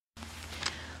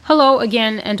Hello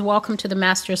again, and welcome to the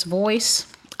Master's Voice.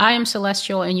 I am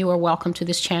Celestial, and you are welcome to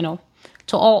this channel.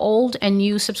 To all old and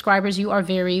new subscribers, you are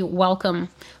very welcome.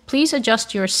 Please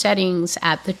adjust your settings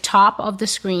at the top of the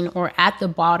screen or at the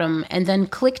bottom, and then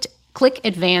click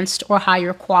advanced or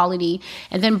higher quality,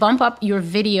 and then bump up your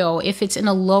video. If it's in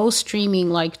a low streaming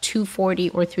like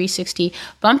 240 or 360,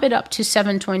 bump it up to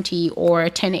 720 or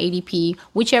 1080p,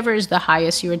 whichever is the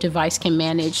highest your device can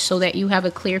manage, so that you have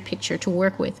a clear picture to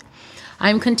work with.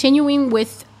 I'm continuing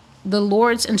with the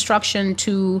Lord's instruction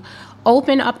to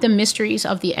open up the mysteries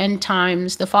of the end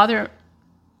times. The Father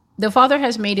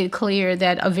has made it clear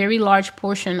that a very large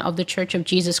portion of the Church of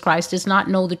Jesus Christ does not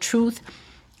know the truth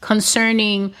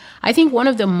concerning, I think, one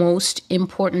of the most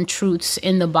important truths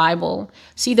in the Bible.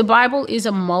 See, the Bible is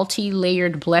a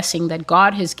multi-layered blessing that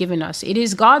God has given us. It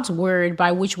is God's word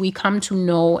by which we come to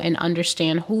know and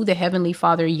understand who the Heavenly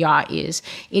Father Yah is.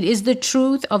 It is the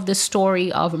truth of the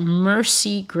story of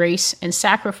mercy, grace, and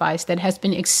sacrifice that has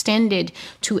been extended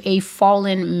to a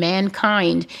fallen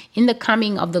mankind in the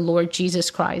coming of the Lord Jesus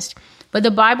Christ. But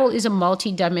the Bible is a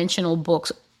multi-dimensional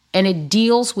book, and it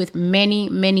deals with many,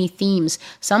 many themes.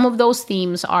 Some of those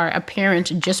themes are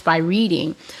apparent just by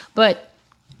reading, but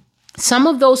some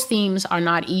of those themes are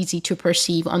not easy to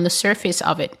perceive on the surface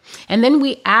of it. And then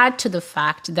we add to the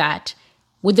fact that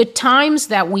with the times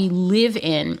that we live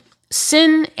in,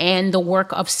 sin and the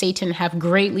work of Satan have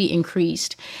greatly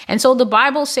increased. And so the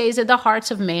Bible says that the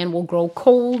hearts of man will grow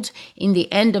cold in the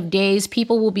end of days.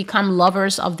 People will become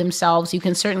lovers of themselves. You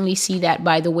can certainly see that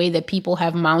by the way that people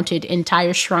have mounted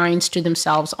entire shrines to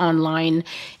themselves online,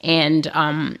 and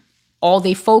all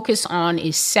they focus on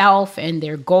is self and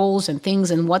their goals and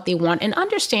things and what they want. And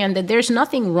understand that there's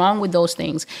nothing wrong with those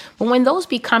things. But when those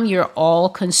become your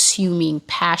all-consuming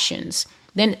passions,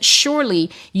 then surely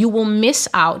you will miss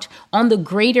out on the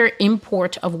greater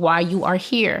import of why you are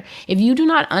here. If you do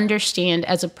not understand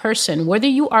as a person, whether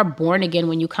you are born again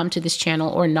when you come to this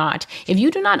channel or not, if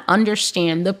you do not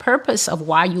understand the purpose of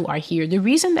why you are here, the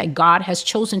reason that God has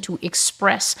chosen to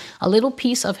express a little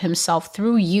piece of himself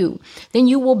through you, then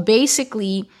you will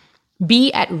basically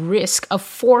be at risk of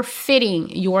forfeiting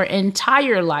your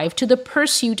entire life to the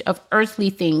pursuit of earthly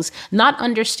things, not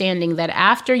understanding that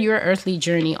after your earthly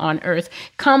journey on earth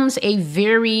comes a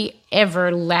very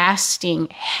everlasting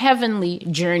heavenly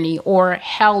journey or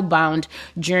hellbound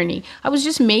journey. I was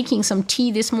just making some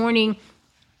tea this morning,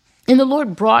 and the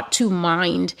Lord brought to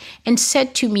mind and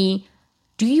said to me,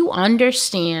 "Do you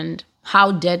understand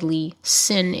how deadly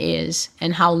sin is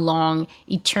and how long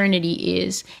eternity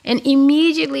is?" And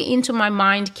immediately into my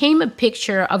mind came a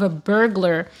picture of a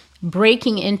burglar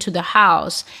breaking into the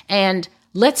house. And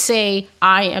let's say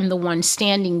I am the one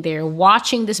standing there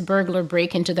watching this burglar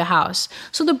break into the house.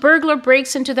 So the burglar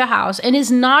breaks into the house and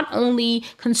is not only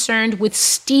concerned with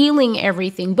stealing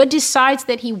everything, but decides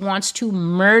that he wants to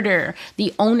murder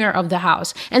the owner of the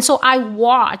house. And so I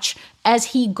watch as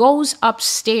he goes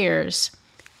upstairs,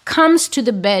 comes to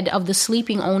the bed of the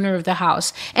sleeping owner of the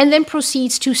house, and then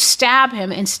proceeds to stab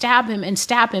him and stab him and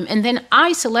stab him. And then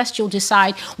I, Celestial,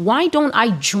 decide, why don't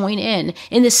I join in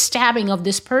the stabbing of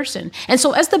this person? And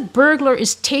so as the burglar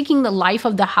is taking the life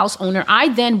of the house owner, I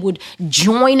then would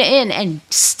join in and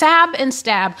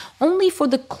stab, only for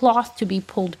the cloth to be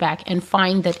pulled back and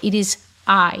find that it is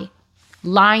I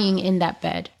lying in that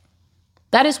bed.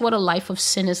 That is what a life of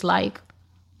sin is like.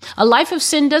 A life of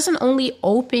sin doesn't only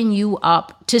open you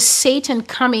up to Satan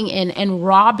coming in and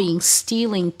robbing,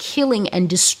 stealing, killing, and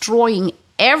destroying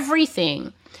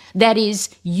everything that is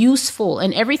useful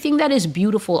and everything that is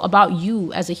beautiful about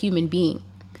you as a human being,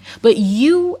 but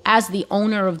you as the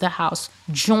owner of the house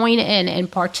join in and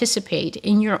participate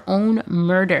in your own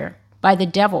murder by the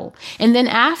devil. And then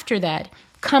after that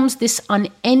comes this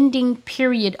unending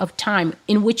period of time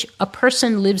in which a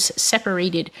person lives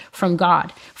separated from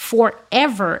God.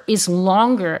 Forever is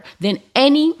longer than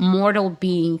any mortal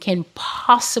being can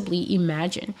possibly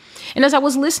imagine. And as I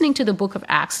was listening to the book of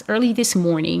Acts early this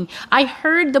morning, I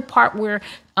heard the part where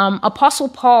Apostle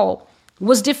Paul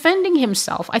was defending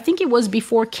himself. I think it was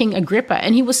before King Agrippa.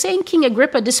 And he was saying, "King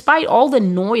Agrippa, despite all the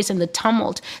noise and the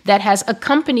tumult that has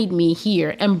accompanied me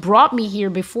here and brought me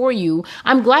here before you,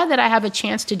 I'm glad that I have a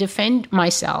chance to defend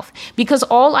myself, because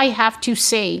all I have to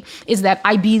say is that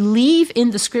I believe in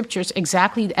the scriptures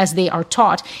exactly as they are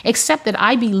taught, except that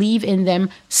I believe in them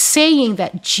saying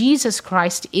that Jesus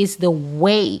Christ is the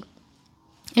way."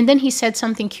 And then he said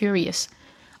something curious.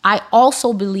 "I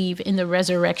also believe in the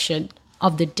resurrection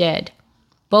of the dead,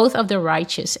 both of the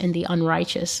righteous and the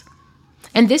unrighteous."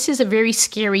 And this is a very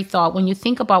scary thought when you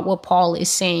think about what Paul is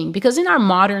saying, because in our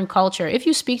modern culture, if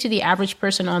you speak to the average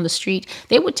person on the street,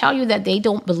 they would tell you that they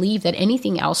don't believe that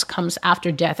anything else comes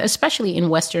after death, especially in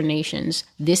Western nations.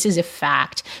 This is a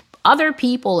fact. Other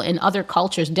people in other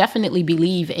cultures definitely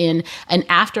believe in an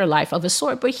afterlife of a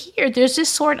sort. But here, there's this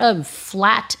sort of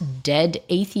flat, dead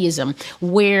atheism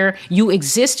where you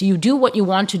exist, you do what you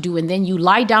want to do, and then you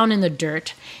lie down in the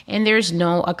dirt, and there's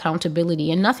no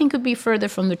accountability. And nothing could be further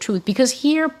from the truth, because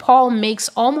here Paul makes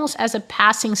almost as a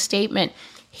passing statement.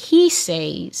 He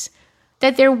says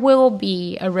that there will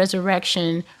be a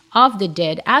resurrection of the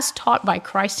dead as taught by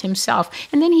Christ himself.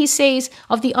 And then he says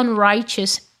of the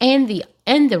unrighteous and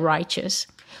the righteous.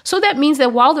 So that means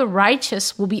that while the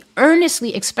righteous will be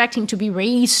earnestly expecting to be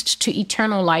raised to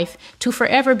eternal life, to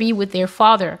forever be with their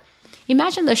Father,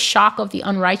 imagine the shock of the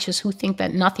unrighteous who think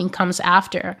that nothing comes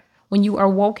after, when you are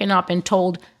woken up and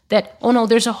told that, oh no,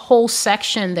 there's a whole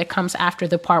section that comes after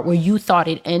the part where you thought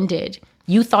it ended.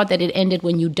 You thought that it ended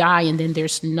when you die and then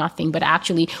there's nothing. But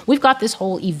actually, we've got this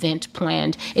whole event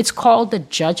planned. It's called the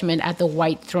judgment at the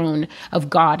white throne of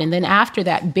God. And then after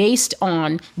that, based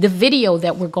on the video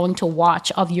that we're going to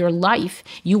watch of your life,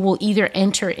 you will either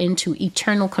enter into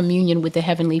eternal communion with the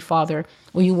Heavenly Father,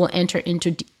 or you will enter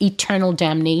into eternal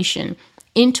damnation,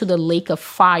 into the lake of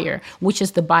fire, which,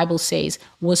 as the Bible says,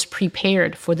 was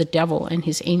prepared for the devil and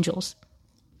his angels.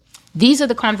 These are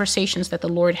the conversations that the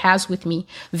Lord has with me.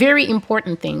 Very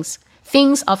important things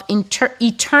of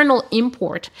eternal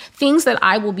import, things that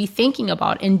I will be thinking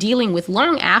about and dealing with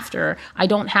long after I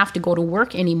don't have to go to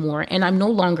work anymore and I'm no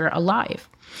longer alive.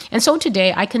 And so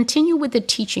today I continue with the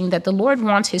teaching that the Lord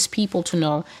wants his people to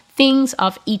know, things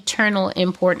of eternal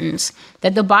importance,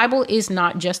 that the Bible is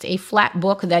not just a flat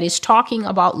book that is talking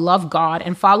about love God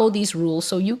and follow these rules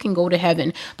so you can go to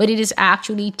heaven, but it is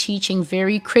actually teaching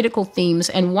very critical themes.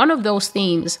 And one of those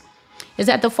themes is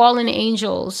that the fallen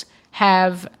angels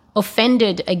have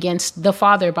offended against the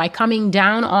Father by coming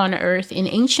down on earth in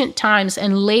ancient times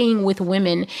and laying with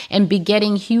women and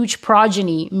begetting huge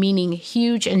progeny, meaning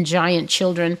huge and giant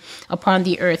children upon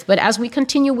the earth. But as we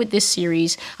continue with this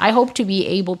series, I hope to be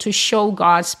able to show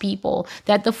God's people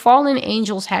that the fallen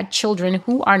angels had children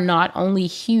who are not only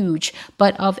huge,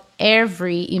 but of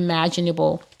every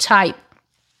imaginable type.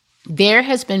 There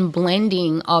has been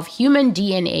blending of human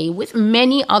DNA with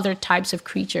many other types of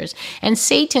creatures. And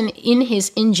Satan, in his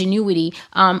ingenuity,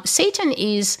 Satan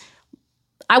is,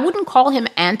 I wouldn't call him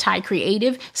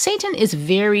anti-creative. Satan is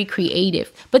very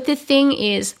creative. But the thing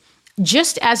is,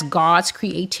 just as God's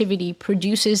creativity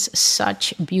produces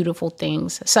such beautiful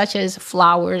things, such as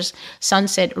flowers,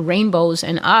 sunset, rainbows,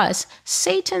 and us,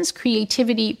 Satan's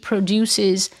creativity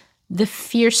produces the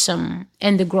fearsome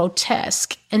and the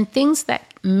grotesque and things that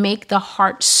make the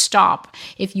heart stop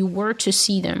if you were to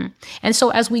see them. And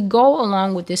so as we go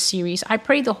along with this series, I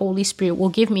pray the Holy Spirit will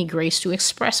give me grace to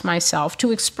express myself,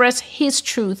 to express his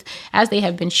truth as they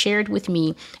have been shared with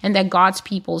me, and that God's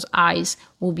people's eyes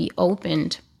will be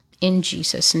opened in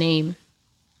Jesus' name.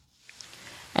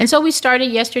 And so we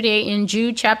started yesterday in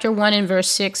Jude chapter 1 and verse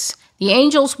 6. The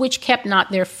angels which kept not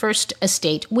their first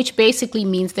estate, which basically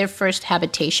means their first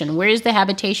habitation. Where is the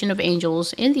habitation of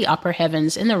angels? In the upper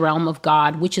heavens, in the realm of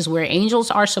God, which is where angels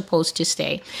are supposed to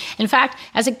stay. In fact,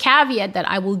 as a caveat that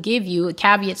I will give you, a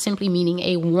caveat simply meaning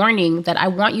a warning that I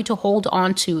want you to hold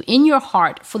on to in your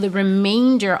heart for the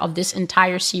remainder of this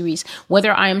entire series,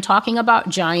 whether I am talking about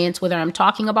giants, whether I'm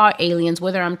talking about aliens,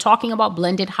 whether I'm talking about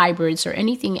blended hybrids or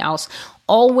anything else,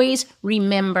 always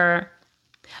remember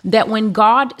that when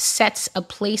God sets a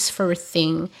place for a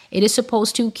thing, it is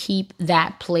supposed to keep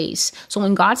that place. So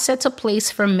when God sets a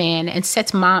place for man and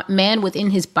sets man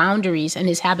within his boundaries and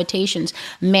his habitations,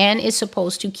 man is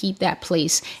supposed to keep that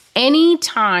place.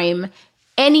 Anytime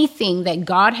anything that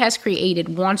God has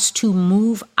created wants to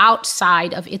move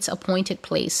outside of its appointed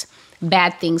place,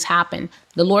 bad things happen.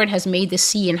 The Lord has made the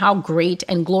sea, and how great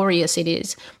and glorious it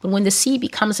is. But when the sea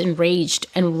becomes enraged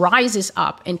and rises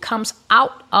up and comes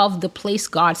out of the place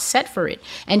God set for it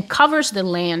and covers the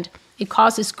land, it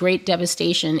causes great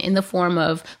devastation in the form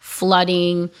of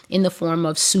flooding, in the form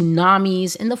of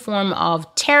tsunamis, in the form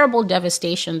of terrible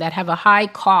devastation that have a high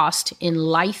cost in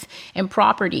life and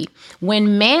property.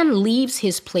 When man leaves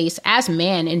his place as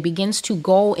man and begins to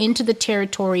go into the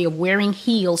territory of wearing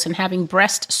heels and having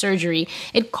breast surgery,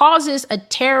 it causes a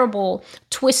terrible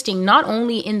twisting, not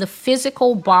only in the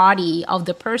physical body of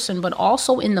the person, but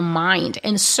also in the mind,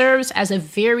 and serves as a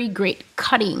very great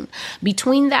cutting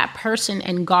between that person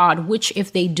and God, which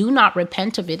if they do not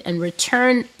repent of it and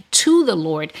return to the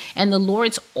Lord and the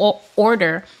Lord's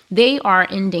order, they are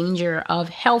in danger of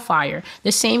hellfire.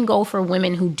 The same go for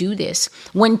women who do this.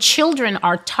 When children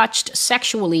are touched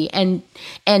sexually and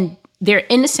their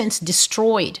innocence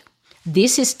destroyed,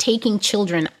 this is taking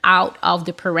children out of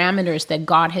the parameters that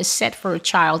God has set for a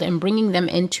child and bringing them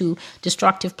into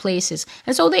destructive places.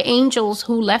 And so the angels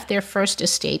who left their first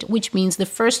estate, which means the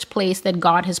first place that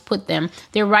God has put them,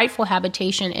 their rightful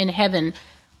habitation in heaven,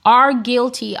 are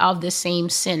guilty of the same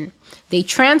sin. They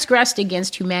transgressed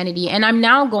against humanity. And I'm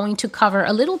now going to cover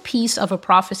a little piece of a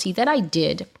prophecy that I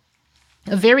did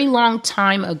a very long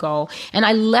time ago. And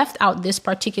I left out this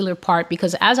particular part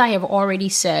because, as I have already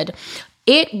said,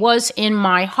 it was in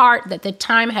my heart that the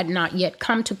time had not yet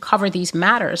come to cover these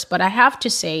matters. But I have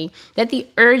to say that the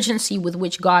urgency with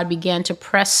which God began to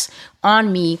press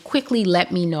on me quickly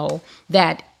let me know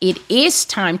that it is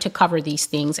time to cover these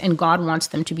things and God wants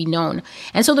them to be known.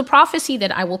 And so the prophecy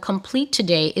that I will complete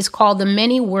today is called The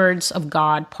Many Words of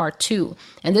God, Part 2.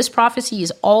 And this prophecy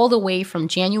is all the way from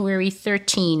January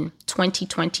 13,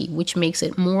 2020, which makes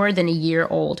it more than a year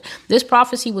old. This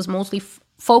prophecy was mostly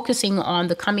focusing on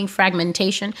the coming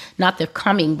fragmentation, not the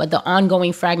coming, but the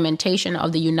ongoing fragmentation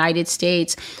of the United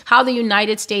States, how the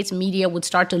United States media would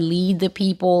start to lead the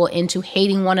people into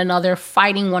hating one another,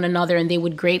 fighting one another, and they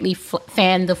would greatly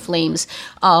fan the flames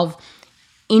of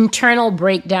internal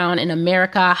breakdown in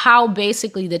America, how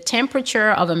basically the temperature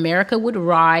of America would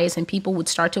rise and people would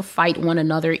start to fight one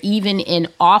another, even in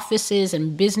offices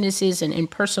and businesses and in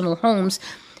personal homes.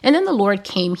 And then the Lord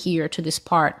came here to this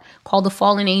part called the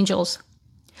fallen angels.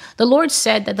 The Lord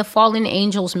said that the fallen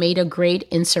angels made a great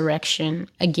insurrection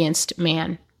against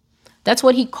man. That's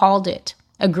what he called it,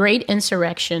 a great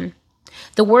insurrection.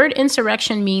 The word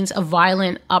insurrection means a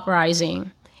violent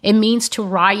uprising. It means to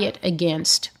riot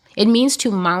against. It means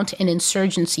to mount an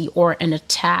insurgency or an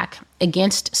attack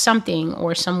against something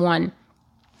or someone.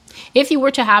 If you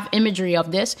were to have imagery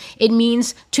of this, it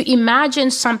means to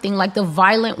imagine something like the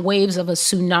violent waves of a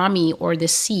tsunami or the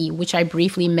sea, which I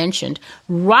briefly mentioned,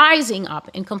 rising up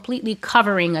and completely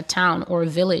covering a town or a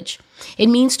village. It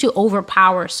means to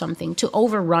overpower something, to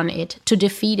overrun it, to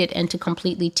defeat it, and to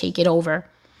completely take it over.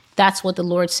 That's what the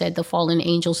Lord said the fallen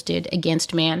angels did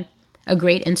against man, a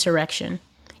great insurrection.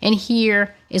 And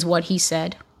here is what he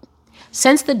said.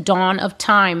 Since the dawn of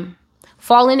time,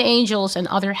 fallen angels and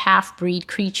other half-breed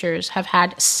creatures have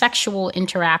had sexual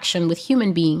interaction with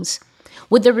human beings,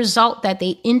 with the result that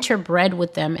they interbred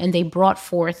with them and they brought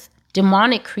forth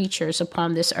demonic creatures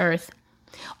upon this earth.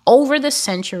 Over the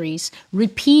centuries,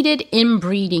 repeated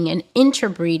inbreeding and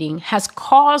interbreeding has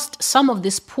caused some of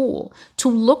this pool to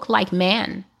look like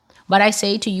man. But I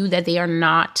say to you that they are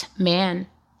not man.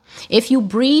 If you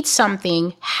breed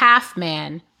something half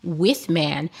man with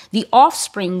man, the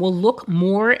offspring will look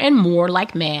more and more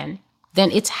like man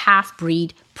than its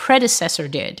half-breed predecessor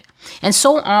did. And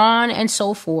so on and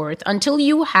so forth until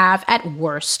you have, at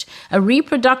worst, a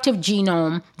reproductive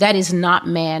genome that is not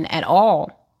man at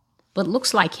all, but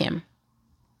looks like him.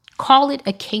 Call it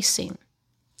a casing,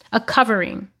 a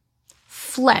covering,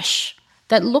 flesh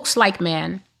that looks like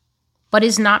man, but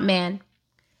is not man.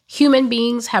 Human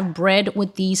beings have bred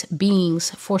with these beings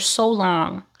for so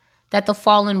long that the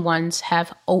fallen ones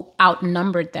have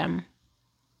outnumbered them.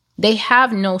 They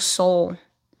have no soul.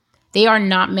 They are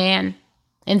not man,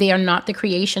 and they are not the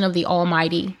creation of the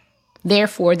Almighty.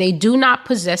 Therefore, they do not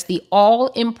possess the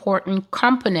all-important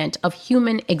component of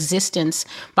human existence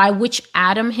by which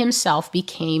Adam himself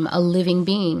became a living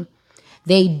being.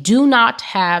 They do not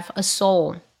have a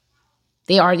soul.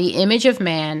 They are the image of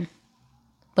man,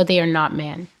 but they are not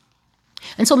man.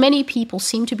 And so many people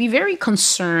seem to be very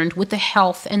concerned with the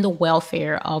health and the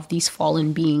welfare of these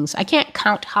fallen beings. I can't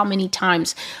count how many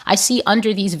times I see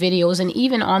under these videos and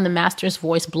even on the Master's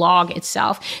Voice blog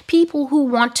itself, people who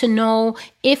want to know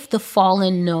if the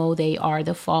fallen know they are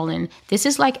the fallen. This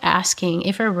is like asking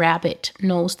if a rabbit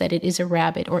knows that it is a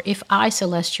rabbit, or if I,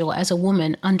 Celestial, as a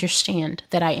woman, understand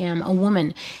that I am a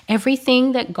woman.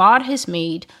 Everything that God has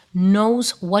made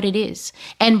knows what it is.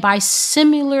 And by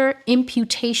similar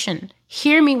imputation,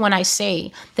 hear me when I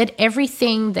say that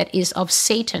everything that is of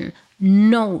Satan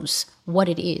knows what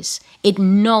it is. It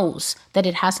knows that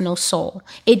it has no soul.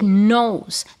 It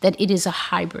knows that it is a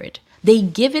hybrid. They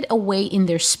give it away in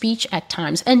their speech at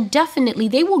times, and definitely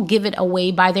they will give it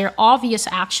away by their obvious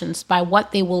actions, by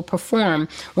what they will perform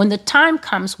when the time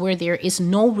comes where there is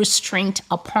no restraint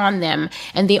upon them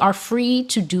and they are free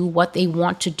to do what they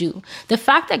want to do. The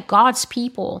fact that God's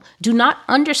people do not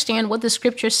understand what the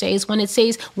scripture says when it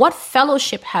says, "What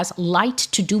fellowship has light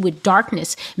to do with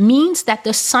darkness?" means that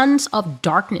the sons of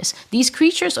darkness, these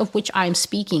creatures of which I am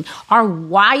speaking, are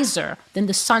wiser than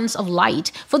the sons of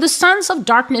light. For the sons of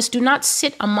darkness do not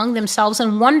sit among themselves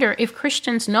and wonder if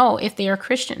Christians know if they are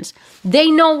Christians.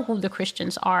 They know who the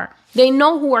Christians are. They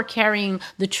know who are carrying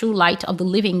the true light of the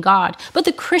living God. But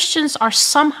the Christians are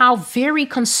somehow very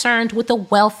concerned with the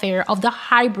welfare of the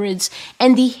hybrids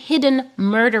and the hidden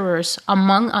murderers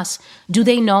among us. Do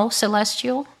they know,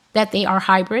 Celestial, that they are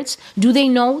hybrids? Do they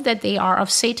know that they are of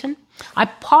Satan? I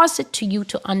posit to you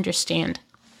to understand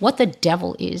what the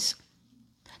devil is.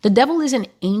 The devil is an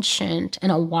ancient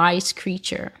and a wise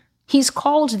creature. He's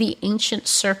called the ancient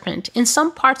serpent. In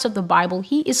some parts of the Bible,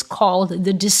 he is called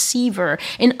the deceiver.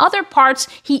 In other parts,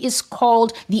 he is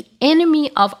called the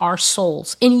enemy of our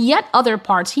souls. In yet other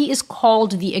parts, he is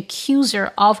called the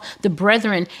accuser of the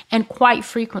brethren. And quite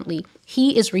frequently,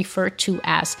 he is referred to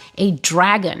as a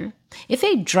dragon. If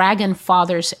a dragon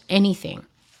fathers anything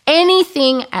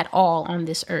at all on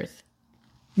this earth,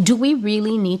 do we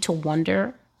really need to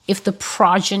wonder if the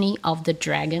progeny of the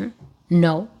dragon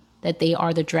know that they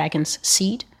are the dragon's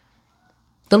seed?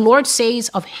 The Lord says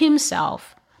of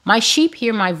himself, "My sheep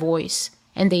hear my voice,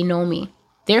 and they know me."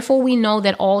 Therefore, we know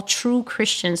that all true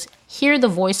Christians hear the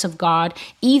voice of God,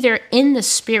 either in the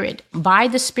Spirit, by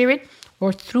the Spirit,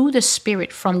 or through the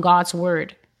Spirit from God's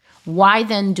word. Why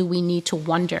then do we need to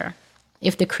wonder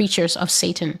if the creatures of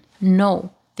Satan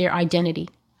know their identity?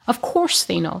 Of course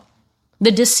they know.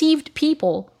 The deceived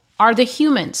people are the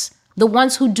humans, the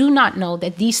ones who do not know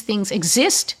that these things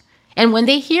exist. And when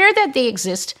they hear that they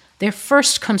exist, their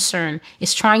first concern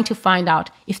is trying to find out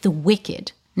if the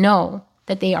wicked know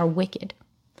that they are wicked.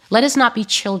 Let us not be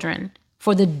children,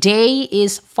 for the day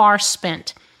is far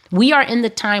spent. We are in the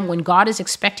time when God is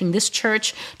expecting this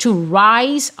church to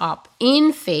rise up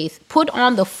in faith, put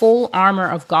on the full armor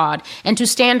of God, and to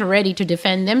stand ready to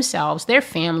defend themselves, their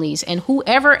families, and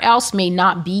whoever else may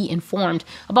not be informed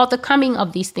about the coming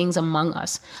of these things among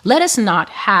us. Let us not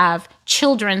have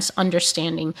children's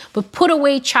understanding, but put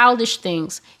away childish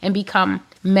things and become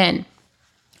men.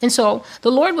 And so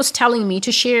the Lord was telling me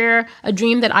to share a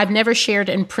dream that I've never shared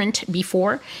in print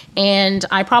before, and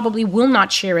I probably will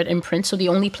not share it in print. So the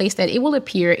only place that it will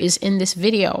appear is in this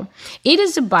video. It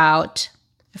is about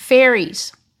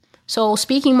fairies. So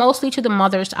speaking mostly to the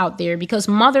mothers out there, because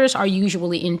mothers are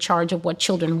usually in charge of what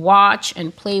children watch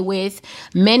and play with.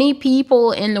 Many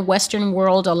people in the Western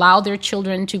world allow their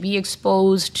children to be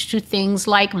exposed to things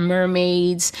like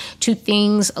mermaids, to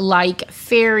things like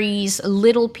fairies,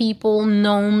 little people,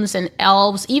 gnomes, and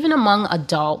elves. Even among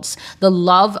adults, the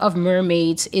love of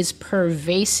mermaids is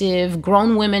pervasive.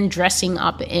 Grown women dressing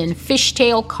up in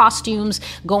fishtail costumes,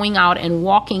 going out and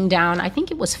walking down, I think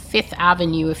it was Fifth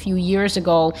Avenue a few years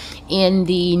ago, in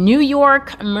the New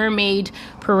York Mermaid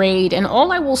Parade. And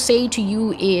all I will say to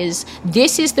you is,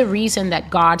 this is the reason that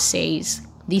God says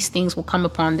these things will come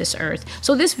upon this earth.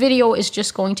 So this video is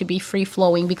just going to be free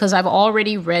flowing, because I've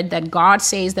already read that God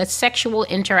says that sexual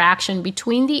interaction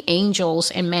between the angels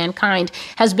and mankind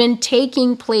has been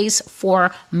taking place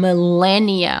for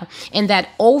millennia, and that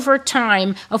over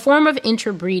time a form of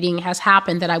interbreeding has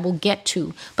happened that I will get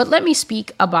to. But let me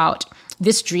speak about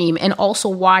this dream, and also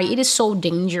why it is so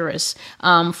dangerous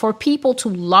for people to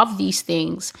love these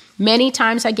things. Many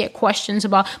times I get questions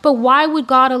about, but why would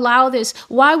God allow this?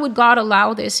 Why would God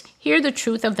allow this? Hear the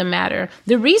truth of the matter.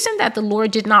 The reason that the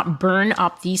Lord did not burn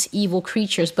up these evil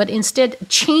creatures, but instead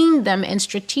chained them in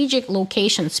strategic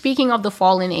locations, speaking of the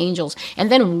fallen angels,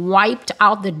 and then wiped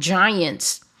out the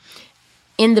giants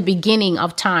in the beginning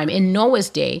of time, in Noah's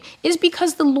day, is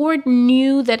because the Lord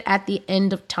knew that at the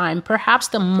end of time, perhaps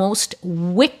the most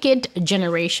wicked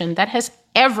generation that has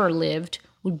ever lived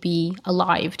would be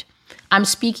alive. I'm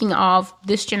speaking of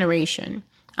this generation.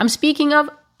 I'm speaking of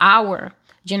our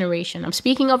generation. I'm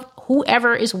speaking of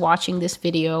whoever is watching this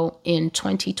video in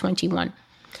 2021.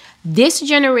 This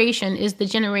generation is the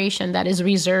generation that is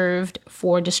reserved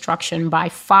for destruction by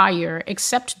fire,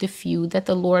 except the few that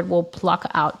the Lord will pluck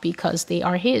out because they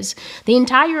are his. The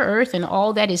entire earth and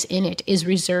all that is in it is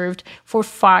reserved for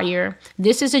fire.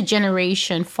 This is a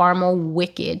generation far more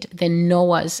wicked than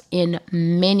Noah's in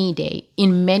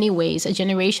many ways, a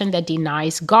generation that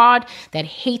denies God, that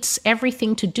hates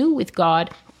everything to do with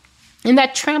God, and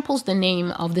that tramples the name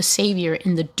of the Savior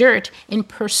in the dirt in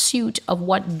pursuit of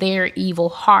what their evil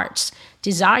hearts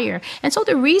desire. And so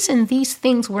the reason these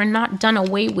things were not done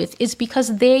away with is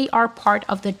because they are part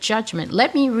of the judgment.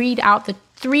 Let me read out the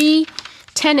 3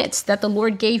 tenets that the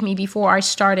Lord gave me before I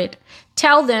started.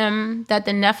 Tell them that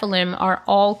the Nephilim are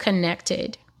all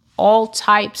connected. All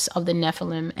types of the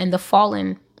Nephilim and the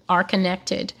fallen are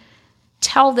connected.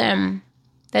 Tell them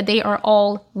that they are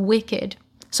all wicked.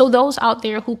 So those out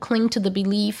there who cling to the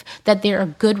belief that there are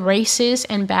good races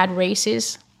and bad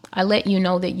races, I let you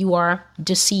know that you are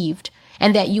deceived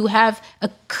and that you have a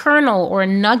kernel or a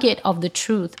nugget of the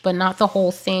truth, but not the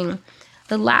whole thing.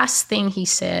 The last thing he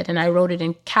said, and I wrote it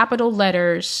in capital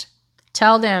letters,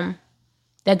 tell them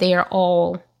that they are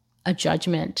all a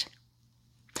judgment.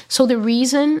 So the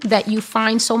reason that you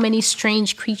find so many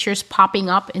strange creatures popping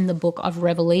up in the book of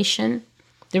Revelation,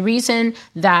 the reason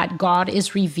that God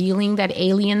is revealing that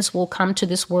aliens will come to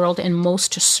this world and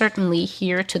most certainly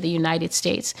here to the United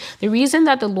States. The reason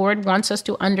that the Lord wants us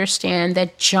to understand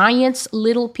that giants,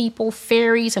 little people,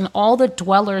 fairies, and all the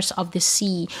dwellers of the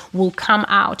sea will come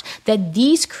out. That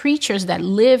these creatures that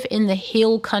live in the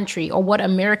hill country, or what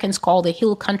Americans call the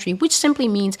hill country, which simply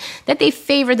means that they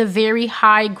favor the very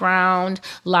high ground,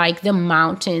 like the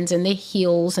mountains and the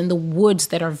hills and the woods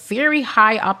that are very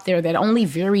high up there, that only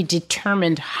very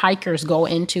determined hikers go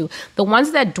into, the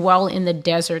ones that dwell in the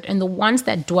desert, and the ones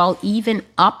that dwell even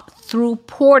up through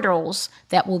portals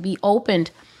that will be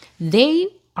opened, they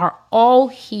are all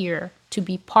here to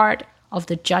be part of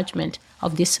the judgment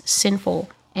of this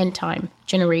sinful end time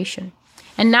generation.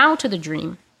 And now to the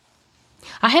dream.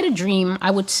 I had a dream, I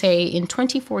would say in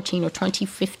 2014 or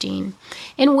 2015,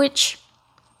 in which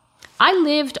I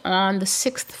lived on the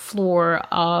 6th floor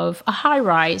of a high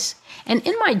rise, and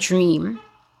in my dream,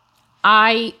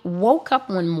 I woke up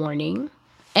one morning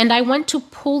and I went to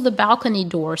pull the balcony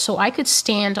door so I could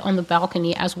stand on the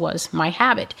balcony, as was my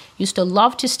habit. Used to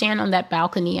love to stand on that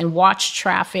balcony and watch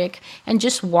traffic and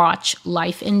just watch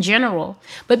life in general.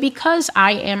 But because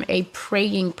I am a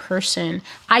praying person,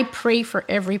 I pray for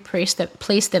every place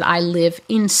that I live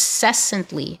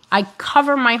incessantly. I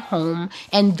cover my home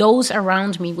and those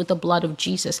around me with the blood of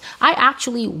Jesus. I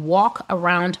actually walk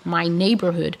around my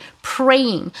neighborhood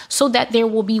praying so that there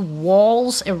will be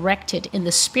walls erected in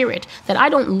the spirit, that I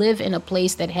don't live in a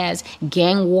place that has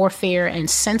gang warfare and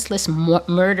senseless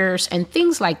murders and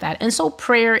things like that. And so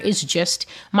prayer is just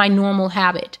my normal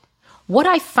habit. What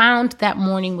I found that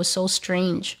morning was so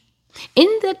strange. In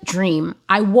that dream,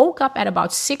 I woke up at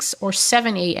about 6 or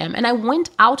 7 a.m. and I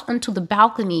went out onto the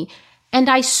balcony and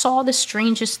I saw the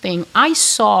strangest thing. I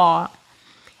saw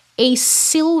a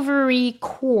silvery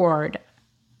cord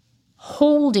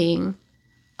holding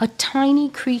a tiny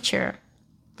creature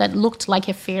that looked like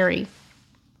a fairy.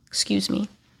 Excuse me.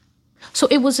 So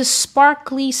it was a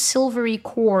sparkly silvery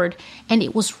cord, and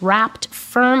it was wrapped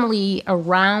firmly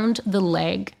around the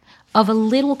leg of a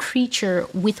little creature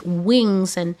with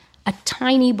wings and a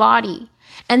tiny body.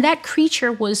 And that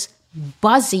creature was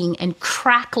buzzing and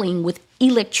crackling with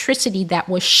electricity that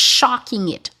was shocking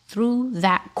it through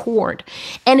that cord.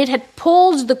 And it had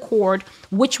pulled the cord,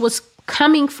 which was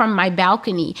coming from my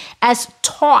balcony, as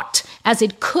taut as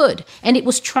it could. And it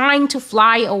was trying to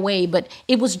fly away, but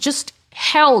it was just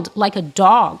held like a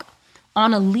dog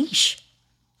on a leash.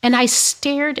 And I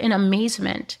stared in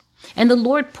amazement. And the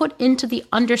Lord put into the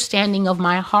understanding of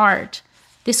my heart,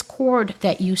 this cord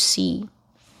that you see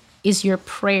is your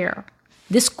prayer.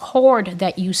 This cord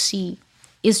that you see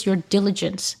is your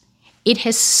diligence. It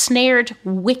has snared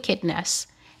wickedness,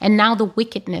 and now the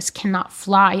wickedness cannot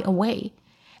fly away.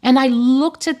 And I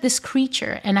looked at this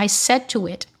creature and I said to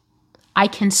it, I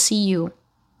can see you.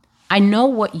 I know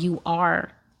what you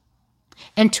are.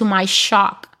 And to my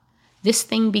shock, this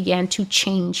thing began to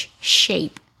change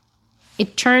shape.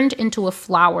 It turned into a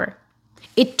flower.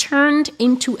 It turned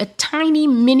into a tiny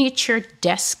miniature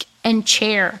desk and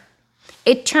chair.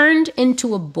 It turned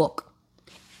into a book.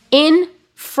 In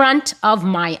front of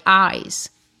my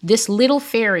eyes, this little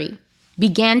fairy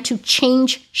began to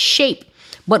change shape.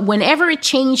 But whenever it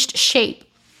changed shape,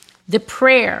 the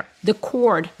prayer, the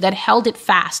cord that held it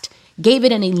fast, gave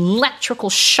it an electrical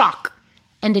shock,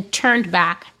 and it turned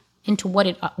back into what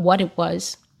it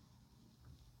was.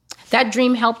 That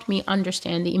dream helped me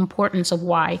understand the importance of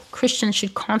why Christians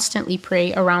should constantly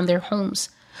pray around their homes.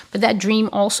 But that dream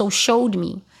also showed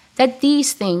me that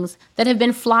these things that have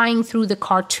been flying through the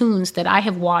cartoons that I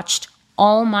have watched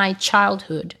all my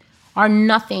childhood are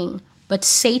nothing but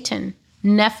Satan,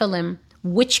 Nephilim,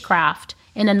 witchcraft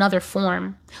in another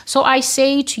form. So I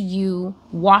say to you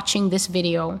watching this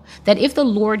video that if the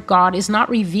Lord God is not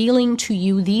revealing to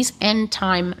you these end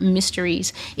time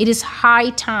mysteries, it is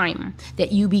high time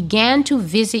that you began to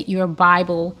visit your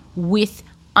Bible with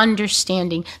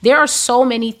understanding. There are so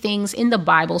many things in the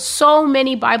Bible, so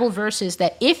many Bible verses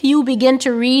that if you begin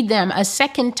to read them a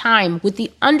second time with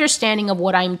the understanding of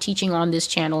what I'm teaching on this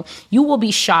channel, you will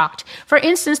be shocked. For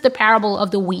instance, the parable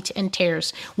of the wheat and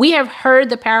tares. We have heard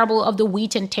the parable of the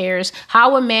wheat and tares,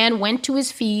 how a man went to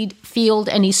his field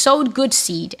and he sowed good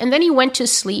seed, and then he went to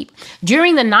sleep.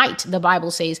 During the night, the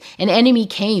Bible says, an enemy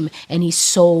came and he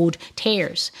sowed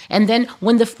tares. And then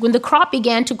when the crop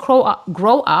began to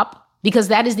grow up, because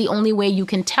that is the only way you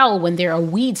can tell when there are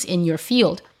weeds in your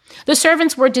field, the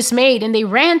servants were dismayed and they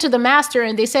ran to the master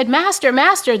and they said, Master,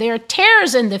 Master, there are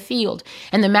tares in the field.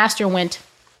 And the master went,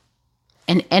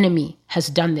 an enemy has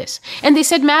done this. And they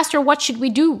said, Master, what should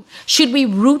we do? Should we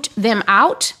root them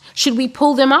out? Should we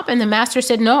pull them up? And the master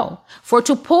said, no, for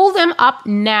to pull them up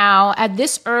now at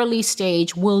this early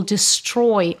stage will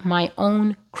destroy my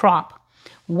own crop.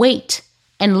 Wait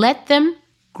and let them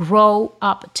grow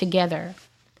up together.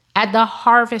 At the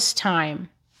harvest time,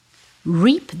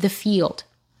 reap the field.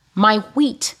 My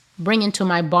wheat bring into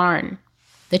my barn.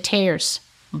 The tares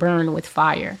burn with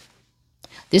fire.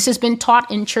 This has been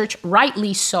taught in church,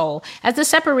 rightly so, as the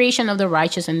separation of the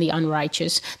righteous and the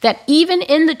unrighteous, that even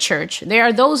in the church, there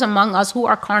are those among us who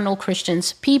are carnal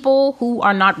Christians, people who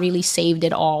are not really saved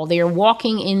at all. They are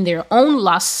walking in their own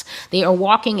lusts. They are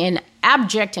walking in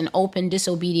abject and open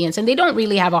disobedience, and they don't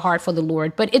really have a heart for the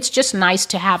Lord, but it's just nice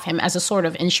to have him as a sort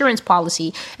of insurance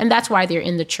policy, and that's why they're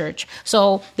in the church.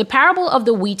 So the parable of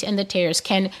the wheat and the tares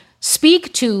can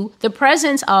speak to the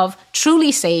presence of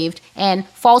truly saved and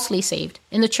falsely saved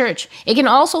in the church. It can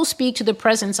also speak to the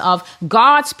presence of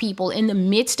God's people in the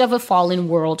midst of a fallen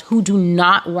world who do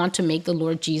not want to make the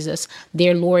Lord Jesus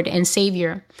their Lord and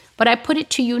Savior. But I put it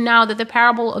to you now that the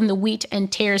parable of the wheat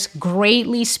and tares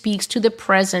greatly speaks to the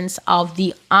presence of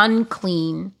the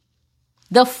unclean,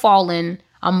 the fallen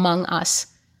among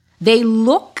us. They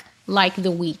look like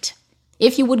the wheat.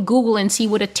 If you would Google and see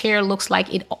what a tare looks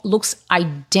like, it looks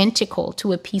identical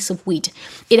to a piece of wheat.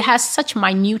 It has such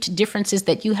minute differences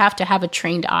that you have to have a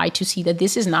trained eye to see that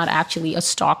this is not actually a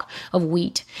stalk of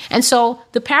wheat. And so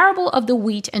the parable of the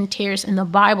wheat and tares in the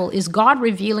Bible is God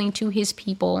revealing to his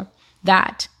people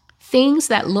that things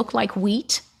that look like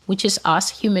wheat, which is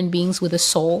us, human beings with a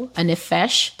soul, a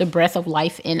nephesh, the breath of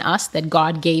life in us that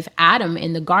God gave Adam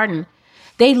in the garden,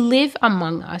 they live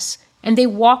among us. And they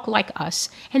walk like us,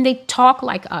 and they talk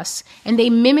like us, and they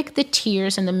mimic the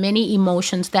tears and the many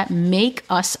emotions that make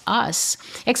us us,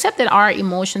 except that our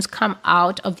emotions come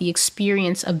out of the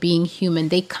experience of being human.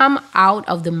 They come out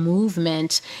of the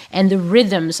movement and the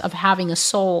rhythms of having a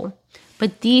soul.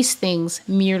 But these things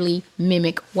merely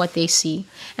mimic what they see.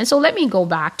 And so let me go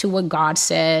back to what God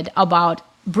said about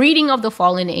breeding of the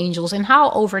fallen angels and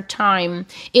how over time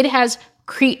it has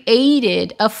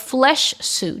created a flesh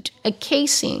suit, a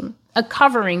casing, a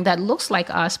covering that looks like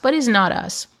us, but is not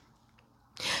us.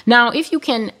 Now, if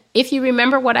you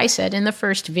remember what I said in the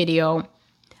first video,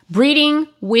 breeding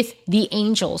with the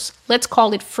angels, let's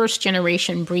call it first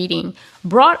generation breeding,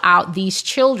 brought out these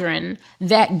children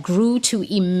that grew to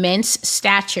immense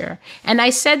stature. And I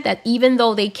said that even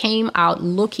though they came out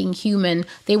looking human,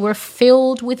 they were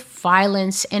filled with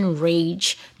violence and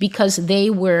rage because they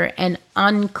were an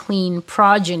unclean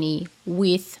progeny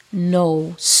with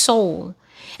no soul.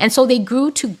 And so they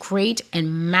grew to great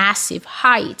and massive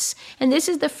heights. And this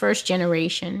is the first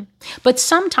generation. But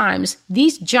sometimes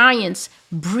these giants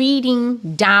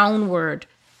breeding downward,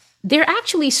 they're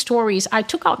actually stories. I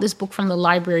took out this book from the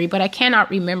library, but I cannot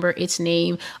remember its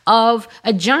name, of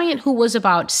a giant who was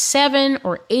about 7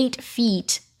 or 8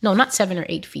 feet. No, not 7 or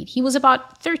 8 feet. He was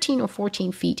about 13 or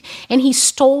 14 feet. And he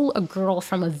stole a girl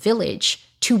from a village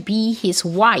to be his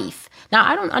wife. Now,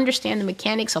 I don't understand the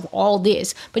mechanics of all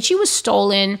this, but she was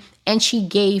stolen and she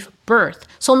gave birth.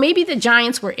 So maybe the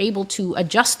giants were able to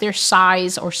adjust their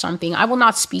size or something. I will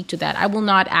not speak to that. I will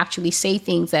not actually say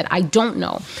things that I don't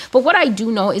know. But what I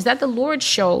do know is that the Lord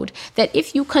showed that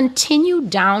if you continue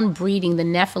down breeding the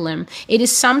Nephilim, it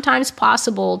is sometimes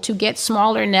possible to get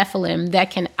smaller Nephilim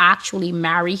that can actually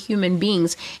marry human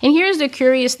beings. And here's the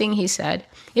curious thing he said.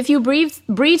 If you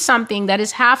breed something that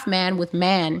is half man with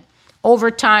man,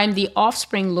 over time, the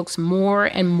offspring looks more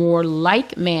and more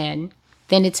like man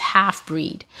than its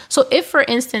half-breed. So if, for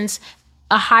instance,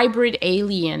 a hybrid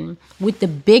alien with the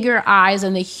bigger eyes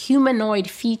and the humanoid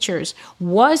features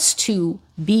was to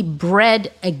be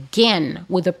bred again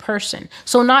with a person,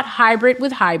 so not hybrid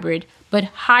with hybrid, but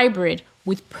hybrid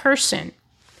with person,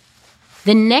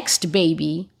 the next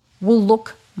baby will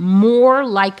look more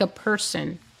like a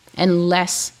person and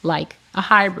less like a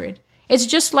hybrid. It's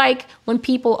just like when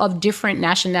people of different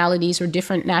nationalities or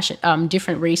different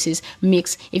races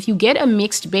mix. If you get a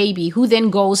mixed baby who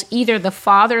then goes either the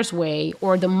father's way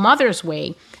or the mother's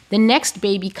way, the next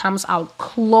baby comes out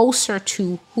closer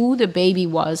to who the baby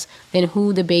was than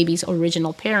who the baby's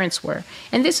original parents were.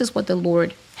 And this is what the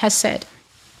Lord has said.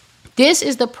 This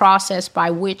is the process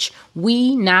by which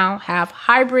we now have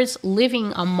hybrids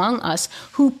living among us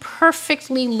who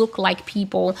perfectly look like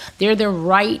people. They're the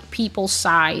right people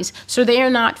size. So they are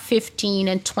not 15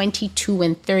 and 22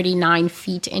 and 39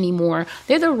 feet anymore.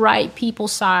 They're the right people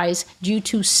size due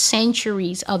to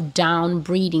centuries of down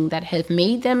breeding that have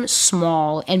made them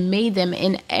small and made them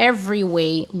in every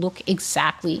way look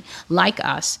exactly like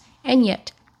us. And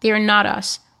yet they are not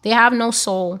us. They have no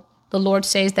soul. The Lord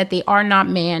says that they are not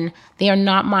man, they are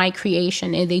not my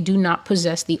creation, and they do not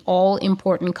possess the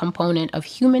all-important component of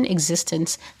human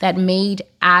existence that made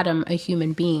Adam a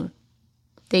human being.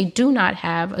 They do not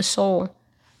have a soul.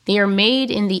 They are made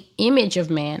in the image of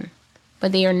man,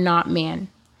 but they are not man.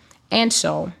 And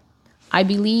so, I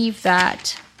believe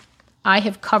that I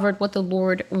have covered what the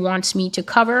Lord wants me to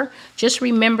cover. Just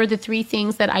remember the 3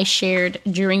 things that I shared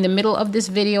during the middle of this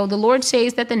video. The Lord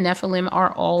says that the Nephilim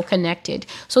are all connected.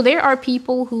 So there are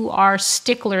people who are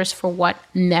sticklers for what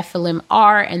Nephilim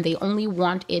are, and they only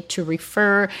want it to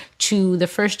refer to the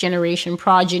first generation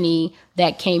progeny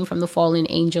that came from the fallen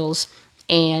angels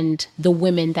and the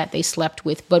women that they slept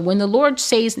with. But when the Lord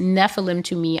says Nephilim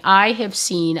to me, I have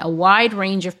seen a wide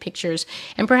range of pictures.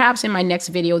 And perhaps in my next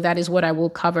video, that is what I will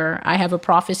cover. I have a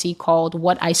prophecy called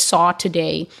What I Saw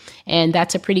Today. And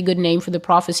that's a pretty good name for the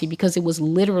prophecy because it was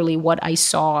literally what I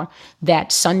saw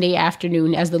that Sunday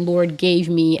afternoon as the Lord gave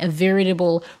me a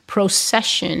veritable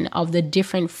procession of the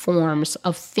different forms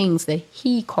of things that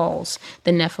he calls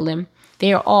the Nephilim.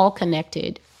 They are all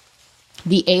connected.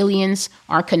 The aliens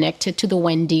are connected to the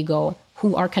Wendigo,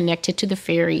 who are connected to the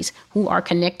fairies, who are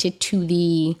connected to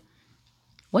the,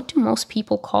 what do most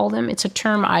people call them? It's a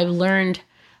term I've learned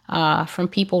from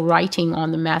people writing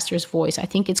on the Master's Voice. I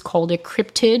think it's called a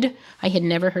cryptid. I had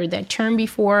never heard that term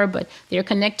before, but they're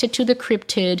connected to the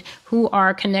cryptid, who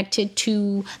are connected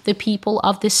to the people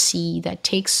of the sea that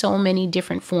take so many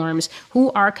different forms,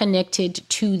 who are connected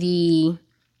to the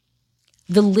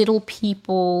little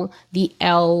people, the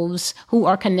elves, who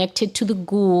are connected to the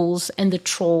ghouls and the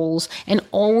trolls and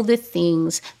all the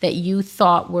things that you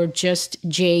thought were just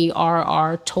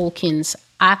J.R.R. Tolkien's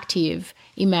active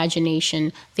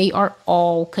imagination. They are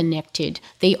all connected.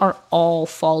 They are all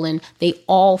fallen. They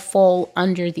all fall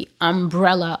under the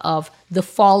umbrella of the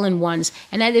fallen ones.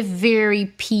 And at the very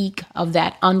peak of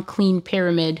that unclean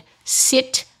pyramid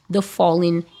sit the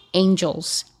fallen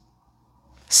angels.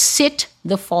 Sit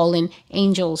the fallen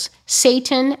angels,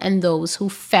 Satan and those who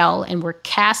fell and were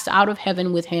cast out of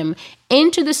heaven with him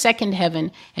into the second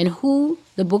heaven, and who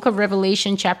the book of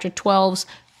Revelation chapter 12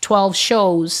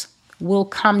 shows will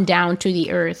come down to the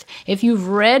earth. If you've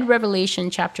read Revelation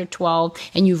chapter 12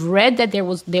 and you've read that there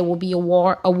will be a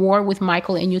war with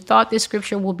Michael, and you thought this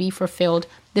scripture will be fulfilled,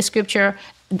 the scripture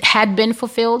had been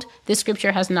fulfilled. This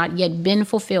scripture has not yet been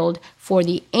fulfilled for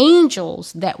the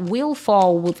angels that will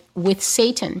fall with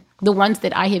Satan, the ones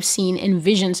that I have seen in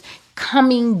visions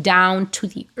coming down to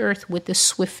the earth with the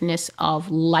swiftness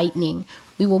of lightning.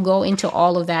 We will go into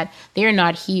all of that. They're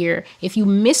not here. If you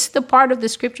missed the part of the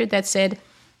scripture that said,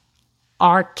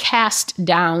 are cast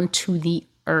down to the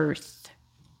earth,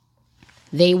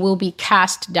 they will be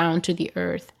cast down to the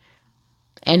earth.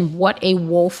 And what a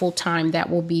woeful time that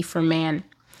will be for man.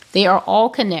 They are all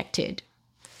connected.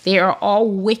 They are all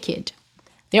wicked.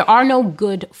 There are no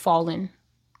good fallen.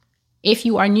 If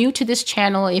you are new to this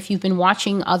channel, if you've been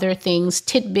watching other things,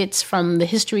 tidbits from the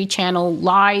History Channel,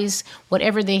 lies,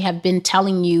 whatever they have been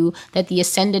telling you, that the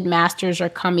Ascended Masters are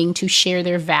coming to share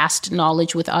their vast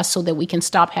knowledge with us so that we can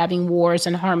stop having wars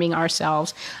and harming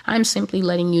ourselves, I'm simply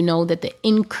letting you know that the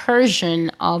incursion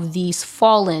of these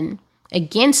fallen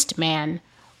against man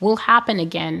will happen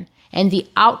again. And the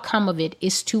outcome of it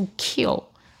is to kill.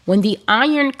 When the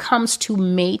iron comes to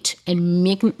mate and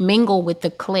mingle with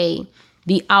the clay,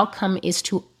 the outcome is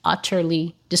to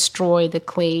utterly destroy the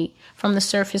clay from the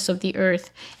surface of the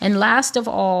earth. And last of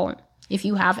all, if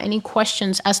you have any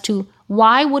questions as to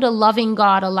why would a loving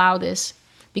God allow this,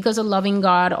 because a loving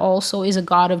God also is a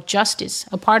God of justice,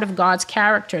 a part of God's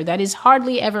character that is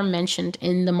hardly ever mentioned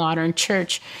in the modern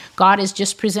church. God is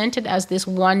just presented as this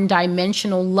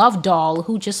one-dimensional love doll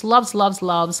who just loves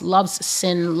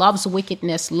sin, loves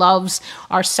wickedness, loves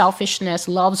our selfishness,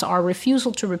 loves our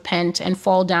refusal to repent and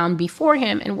fall down before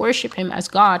him and worship him as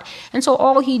God. And so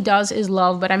all he does is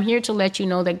love. But I'm here to let you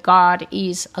know that God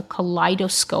is a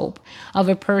kaleidoscope of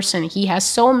a person. He has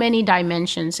so many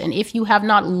dimensions. And if you have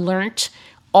not learnt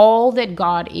all that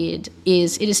God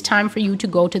is, it is time for you to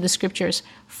go to the scriptures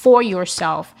for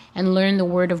yourself and learn the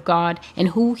word of God and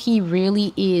who he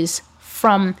really is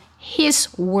from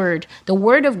his word. The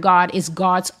word of God is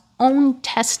God's own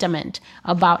testament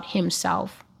about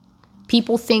himself.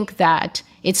 People think that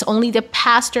it's only the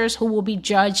pastors who will be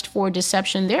judged for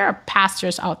deception. There are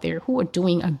pastors out there who are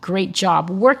doing a great job,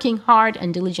 working hard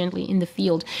and diligently in the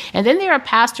field. And then there are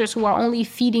pastors who are only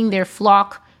feeding their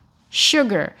flock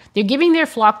sugar. They're giving their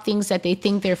flock things that they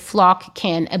think their flock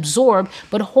can absorb,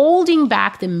 but holding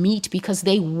back the meat because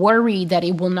they worry that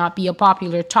it will not be a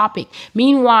popular topic.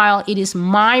 Meanwhile, it is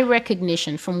my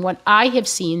recognition from what I have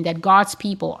seen that God's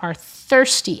people are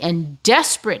thirsty and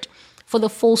desperate for the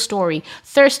full story,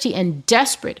 thirsty and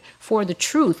desperate for the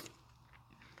truth.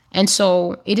 And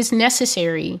so it is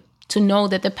necessary to know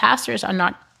that the pastors are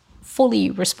not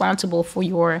fully responsible for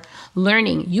your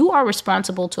learning. You are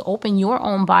responsible to open your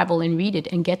own Bible and read it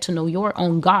and get to know your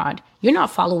own God. You're not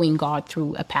following God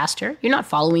through a pastor. You're not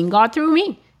following God through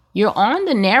me. You're on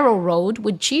the narrow road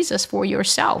with Jesus for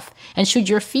yourself. And should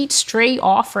your feet stray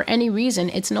off for any reason,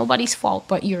 it's nobody's fault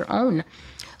but your own.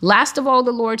 Last of all,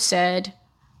 the Lord said,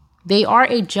 they are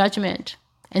a judgment.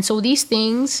 And so these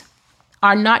things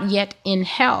are not yet in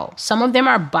hell. Some of them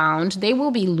are bound. They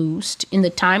will be loosed in the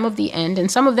time of the end.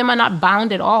 And some of them are not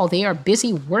bound at all. They are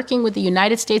busy working with the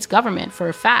United States government. For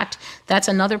a fact, that's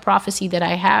another prophecy that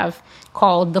I have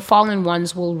called The Fallen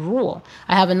Ones Will Rule.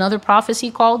 I have another prophecy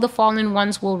called The Fallen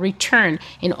Ones Will Return.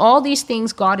 In all these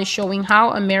things, God is showing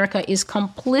how America is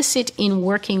complicit in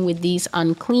working with these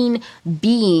unclean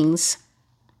beings.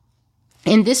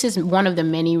 And this is one of the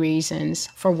many reasons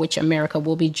for which America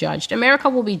will be judged. America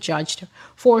will be judged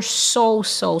for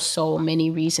so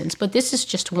many reasons. But this is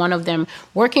just one of them.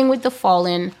 Working with the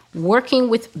fallen, working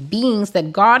with beings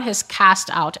that God has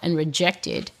cast out and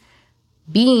rejected.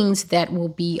 Beings that will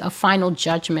be a final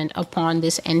judgment upon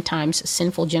this end times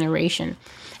sinful generation.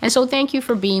 And so thank you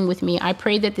for being with me. I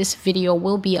pray that this video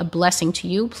will be a blessing to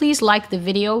you. Please like the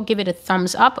video, give it a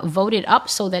thumbs up, vote it up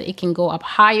so that it can go up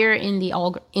higher in the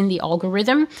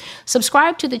algorithm.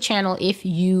 Subscribe to the channel if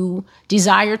you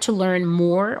desire to learn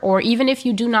more, or even if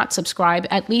you do not subscribe,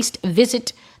 at least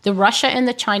visit the Russia and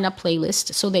the China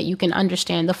playlist so that you can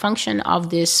understand the function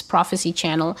of this prophecy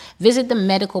channel. Visit the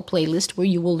medical playlist where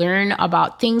you will learn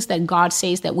about things that God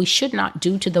says that we should not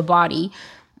do to the body.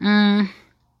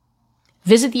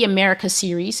 Visit the America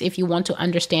series if you want to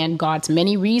understand God's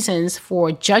many reasons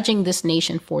for judging this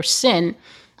nation for sin.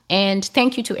 And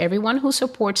thank you to everyone who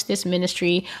supports this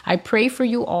ministry. I pray for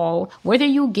you all. Whether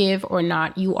you give or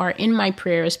not, you are in my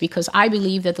prayers because I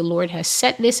believe that the Lord has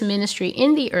set this ministry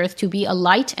in the earth to be a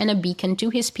light and a beacon to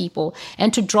his people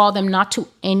and to draw them not to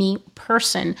any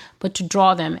person, but to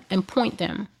draw them and point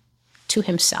them to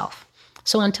himself.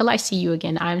 So until I see you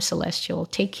again, I'm Celestial.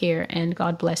 Take care and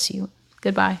God bless you.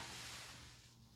 Goodbye.